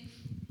en Él.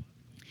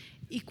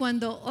 Y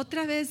cuando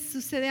otra vez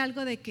sucede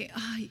algo de que,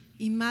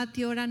 y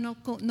Mati ahora no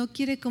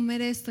quiere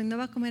comer esto y no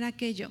va a comer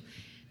aquello,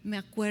 me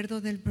acuerdo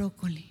del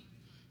brócoli,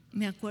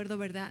 me acuerdo,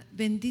 ¿verdad?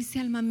 Bendice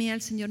alma mía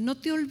al Señor. No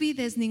te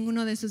olvides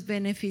ninguno de sus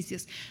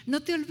beneficios.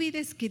 No te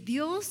olvides que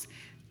Dios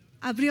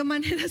abrió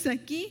maneras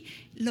aquí,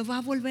 lo va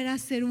a volver a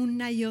hacer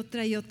una y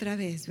otra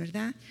vez,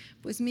 ¿verdad?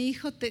 Pues mi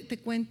hijo, te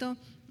cuento,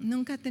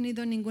 nunca ha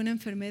tenido ninguna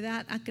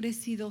enfermedad, ha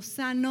crecido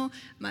sano,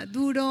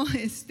 maduro,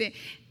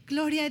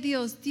 gloria a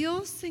Dios.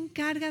 Dios se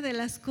encarga de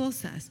las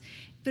cosas,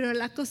 pero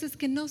la cosa es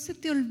que no se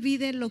te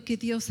olvide lo que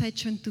Dios ha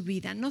hecho en tu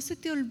vida, no se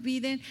te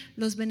olviden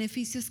los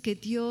beneficios que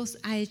Dios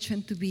ha hecho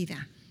en tu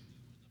vida.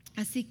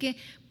 Así que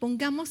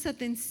pongamos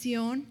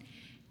atención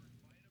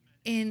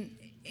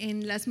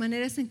en las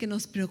maneras en que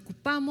nos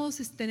preocupamos,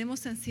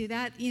 tenemos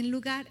ansiedad, y en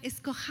lugar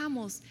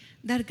escojamos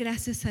dar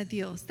gracias a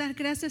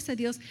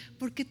Dios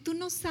porque tú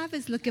no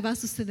sabes lo que va a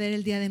suceder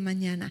el día de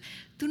mañana,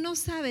 tú no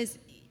sabes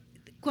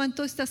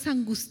cuánto estás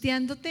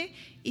angustiándote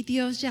y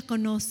Dios ya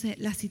conoce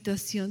la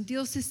situación.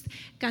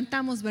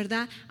 Cantamos,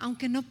 ¿verdad?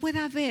 Aunque no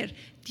pueda ver,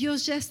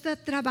 Dios ya está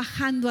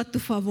trabajando a tu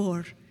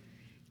favor,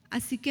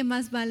 así que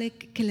más vale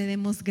que le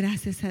demos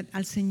gracias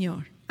al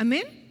Señor.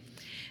 Amén.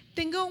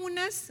 Tengo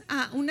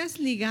unas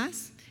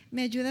ligas.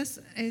 ¿Me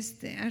ayudas,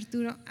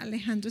 Arturo?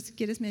 Alejandro, si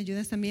quieres me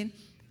ayudas también.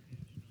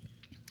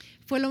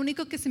 Fue lo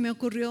único que se me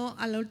ocurrió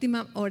a la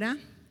última hora,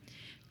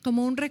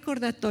 como un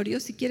recordatorio.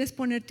 Si quieres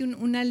ponerte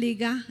una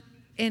liga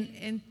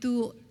en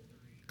tu,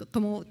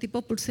 como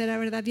tipo pulsera,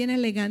 ¿verdad? Bien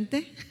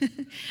elegante.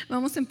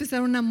 Vamos a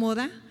empezar una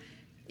moda.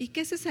 ¿Y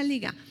qué es esa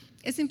liga?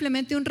 Es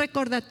simplemente un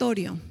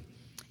recordatorio.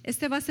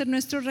 Va a ser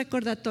nuestro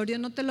recordatorio.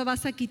 No te lo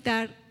vas a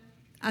quitar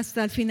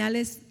hasta el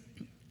finales.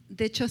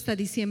 De hecho, hasta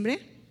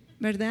diciembre,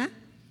 ¿verdad?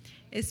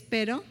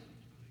 Espero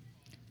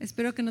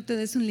que no te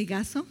des un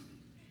ligazo.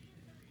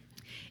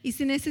 Y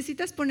si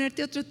necesitas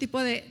ponerte otro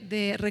tipo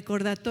de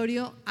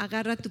recordatorio,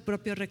 agarra tu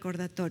propio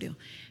recordatorio.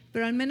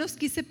 Pero al menos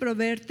quise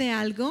proveerte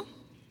algo,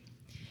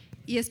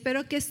 y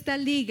espero que esta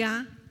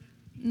liga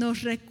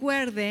nos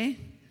recuerde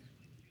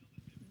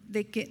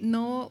de que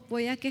no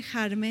voy a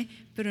quejarme,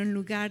 pero en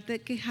lugar de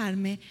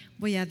quejarme,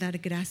 voy a dar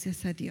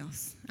gracias a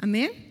Dios.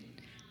 Amén.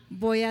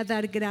 Voy a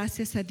dar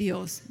gracias a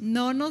Dios.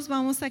 No nos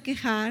vamos a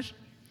quejar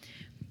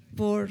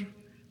por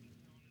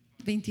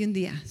 21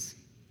 días.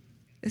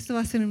 Esto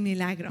va a ser un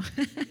milagro.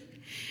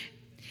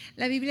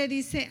 La Biblia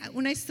dice,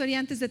 una historia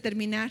antes de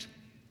terminar,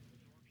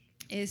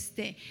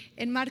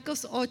 en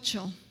Marcos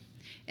 8.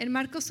 En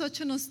Marcos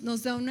 8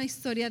 nos da una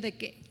historia de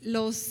que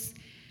los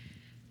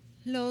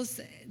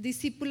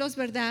discípulos,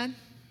 ¿verdad?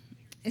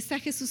 Está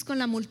Jesús con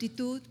la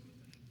multitud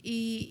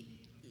y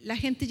la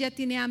gente ya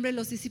tiene hambre.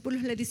 Los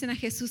discípulos le dicen a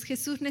Jesús,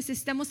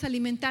 necesitamos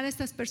alimentar a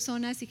estas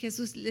personas, y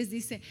Jesús les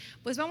dice,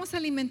 pues vamos a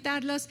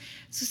alimentarlos.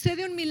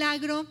 Sucede un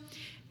milagro,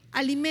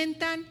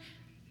 alimentan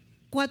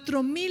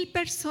 4,000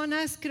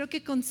 personas, creo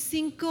que con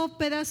 5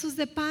 pedazos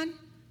de pan.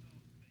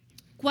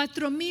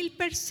 4,000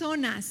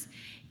 personas.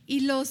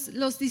 Y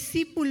los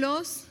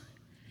discípulos,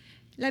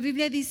 la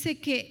Biblia dice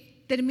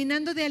que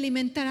terminando de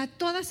alimentar a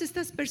todas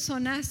estas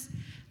personas,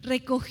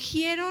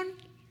 recogieron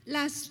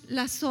las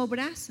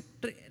sobras,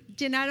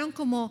 llenaron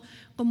como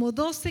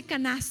 12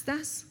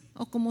 canastas,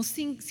 o como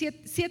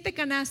 7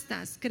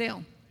 canastas,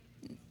 creo,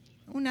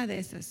 una de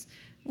esas.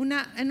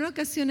 En una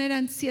ocasión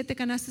eran 7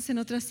 canastas, en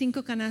otras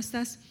 5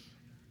 canastas.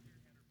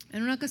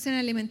 En una ocasión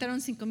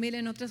alimentaron 5,000,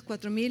 en otras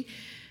 4,000.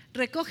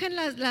 Recogen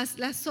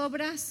las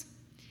sobras,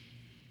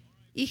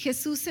 y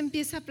Jesús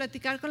empieza a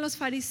platicar con los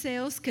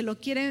fariseos que lo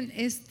quieren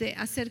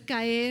hacer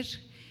caer,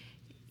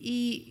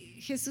 y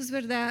Jesús,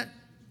 ¿verdad?,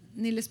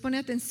 ni les pone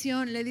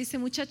atención. Le dice,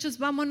 muchachos,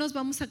 vámonos,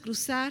 vamos a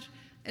cruzar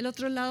el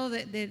otro lado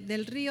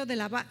del río,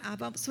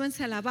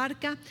 súbense a la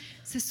barca.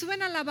 Se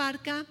suben a la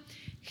barca.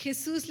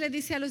 Jesús le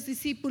dice a los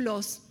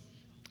discípulos,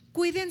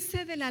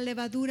 cuídense de la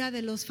levadura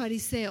de los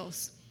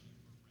fariseos.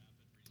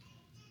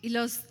 Y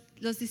los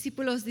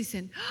discípulos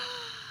dicen,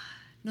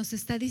 nos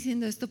está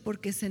diciendo esto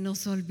porque se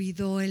nos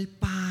olvidó el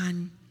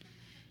pan.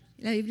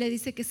 La Biblia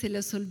dice que se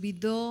les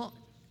olvidó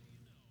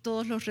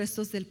todos los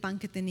restos del pan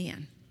que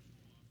tenían.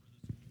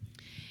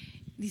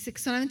 Dice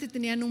que solamente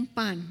tenían un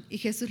pan, y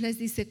Jesús les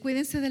dice,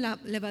 cuídense de la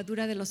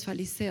levadura de los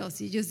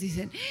fariseos. Y ellos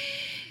dicen,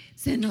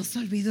 se nos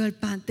olvidó el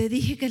pan, te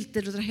dije que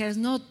te lo trajeras.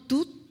 No,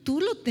 tú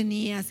lo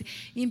tenías.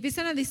 Y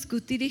empiezan a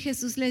discutir, y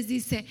Jesús les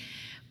dice,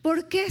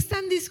 ¿por qué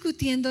están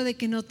discutiendo de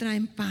que no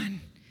traen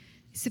pan?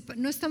 Dice,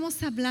 no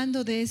estamos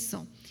hablando de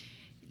eso.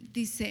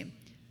 Dice,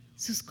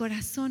 sus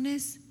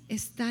corazones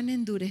están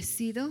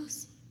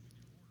endurecidos.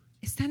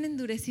 ¿Están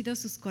endurecidos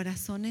sus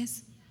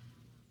corazones?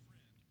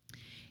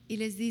 Y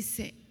les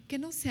dice, ¿qué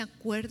no se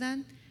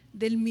acuerdan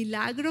del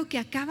milagro que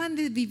acaban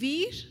de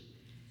vivir?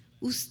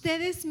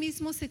 Ustedes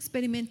mismos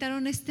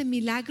experimentaron este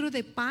milagro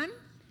de pan.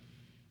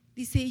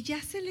 Dice, y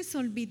ya se les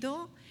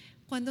olvidó.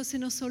 Cuando se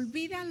nos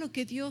olvida lo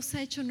que Dios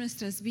ha hecho en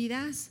nuestras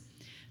vidas,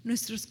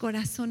 nuestros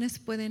corazones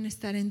pueden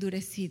estar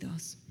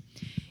endurecidos.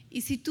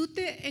 Y si tú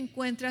te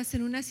encuentras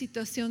en una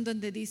situación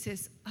donde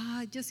dices,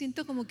 yo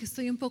siento como que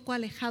estoy un poco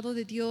alejado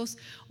de Dios,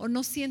 o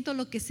no siento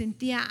lo que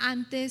sentía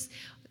antes,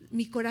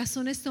 mi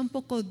corazón está un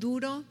poco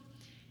duro,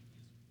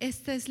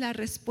 esta es la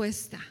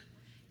respuesta.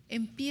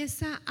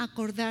 Empieza a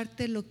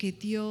acordarte lo que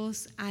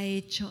Dios ha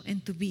hecho en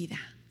tu vida,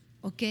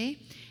 ¿ok?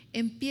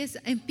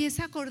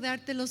 Empieza a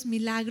acordarte los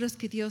milagros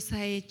que Dios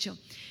ha hecho.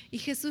 Y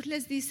Jesús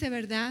les dice,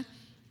 ¿verdad?,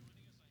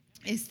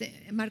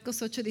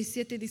 Marcos 8,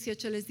 17 y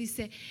 18 les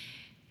dice: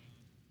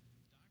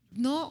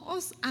 ¿no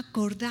os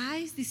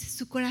acordáis? Dice,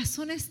 su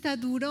corazón está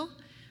duro,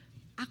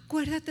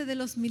 acuérdate de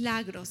los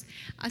milagros.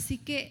 Así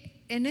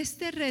que en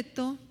este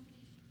reto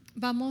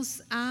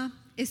vamos a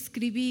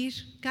escribir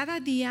cada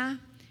día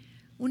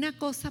una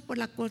cosa por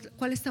la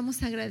cual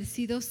estamos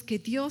agradecidos que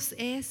Dios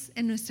es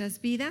en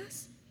nuestras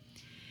vidas,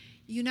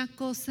 y una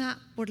cosa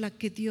por la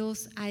que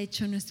Dios ha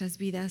hecho en nuestras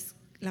vidas,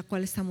 la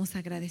cual estamos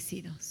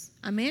agradecidos.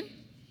 Amén.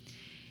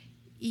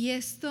 Y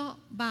esto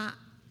va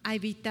a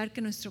evitar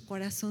que nuestro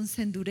corazón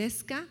se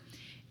endurezca.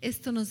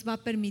 Esto nos va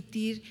a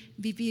permitir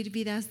vivir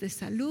vidas de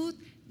salud,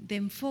 de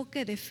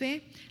enfoque, de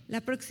fe. La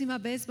próxima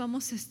vez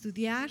vamos a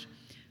estudiar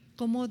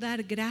cómo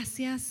dar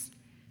gracias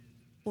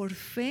por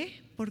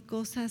fe, por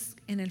cosas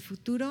en el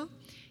futuro,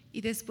 y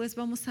después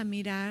vamos a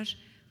mirar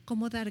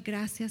cómo dar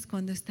gracias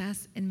cuando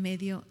estás en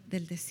medio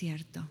del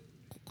desierto,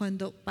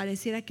 cuando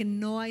pareciera que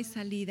no hay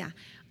salida.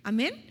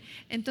 Amén.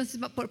 Entonces,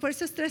 por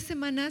esas 3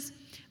 semanas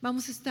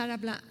vamos a estar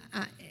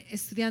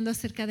estudiando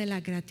acerca de la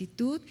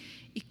gratitud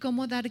y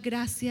cómo dar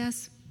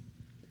gracias.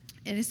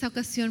 En esta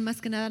ocasión,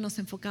 más que nada, nos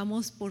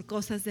enfocamos por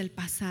cosas del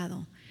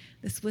pasado.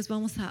 Después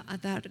vamos a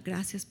dar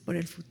gracias por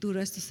el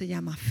futuro. Esto se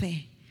llama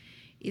fe.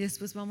 Y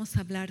después vamos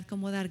a hablar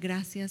cómo dar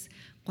gracias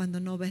cuando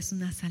no ves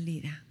una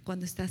salida,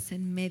 cuando estás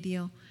en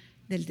medio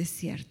del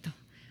desierto.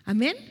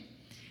 Amén.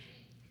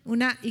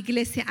 Una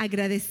iglesia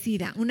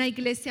agradecida, una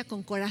iglesia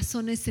con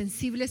corazones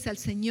sensibles al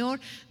Señor,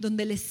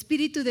 donde el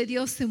Espíritu de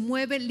Dios se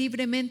mueve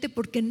libremente,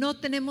 porque no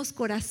tenemos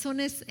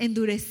corazones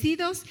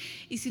endurecidos,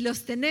 y si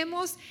los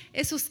tenemos,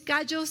 esos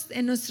callos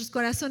en nuestros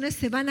corazones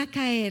se van a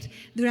caer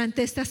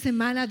durante esta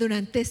semana,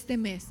 durante este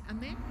mes.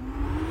 Amén.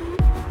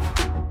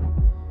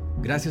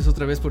 Gracias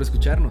otra vez por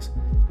escucharnos.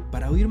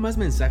 Para oír más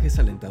mensajes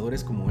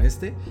alentadores como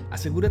este,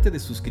 asegúrate de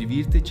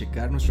suscribirte y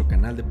checar nuestro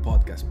canal de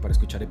podcast para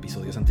escuchar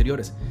episodios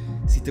anteriores.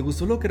 Si te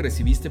gustó lo que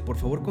recibiste, por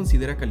favor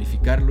considera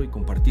calificarlo y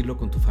compartirlo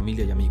con tu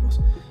familia y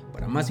amigos.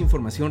 Para más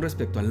información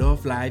respecto a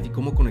Love Life y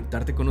cómo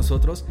conectarte con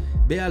nosotros,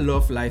 ve a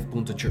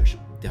lovelife.church.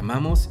 Te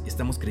amamos y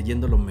estamos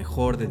creyendo lo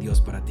mejor de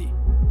Dios para ti.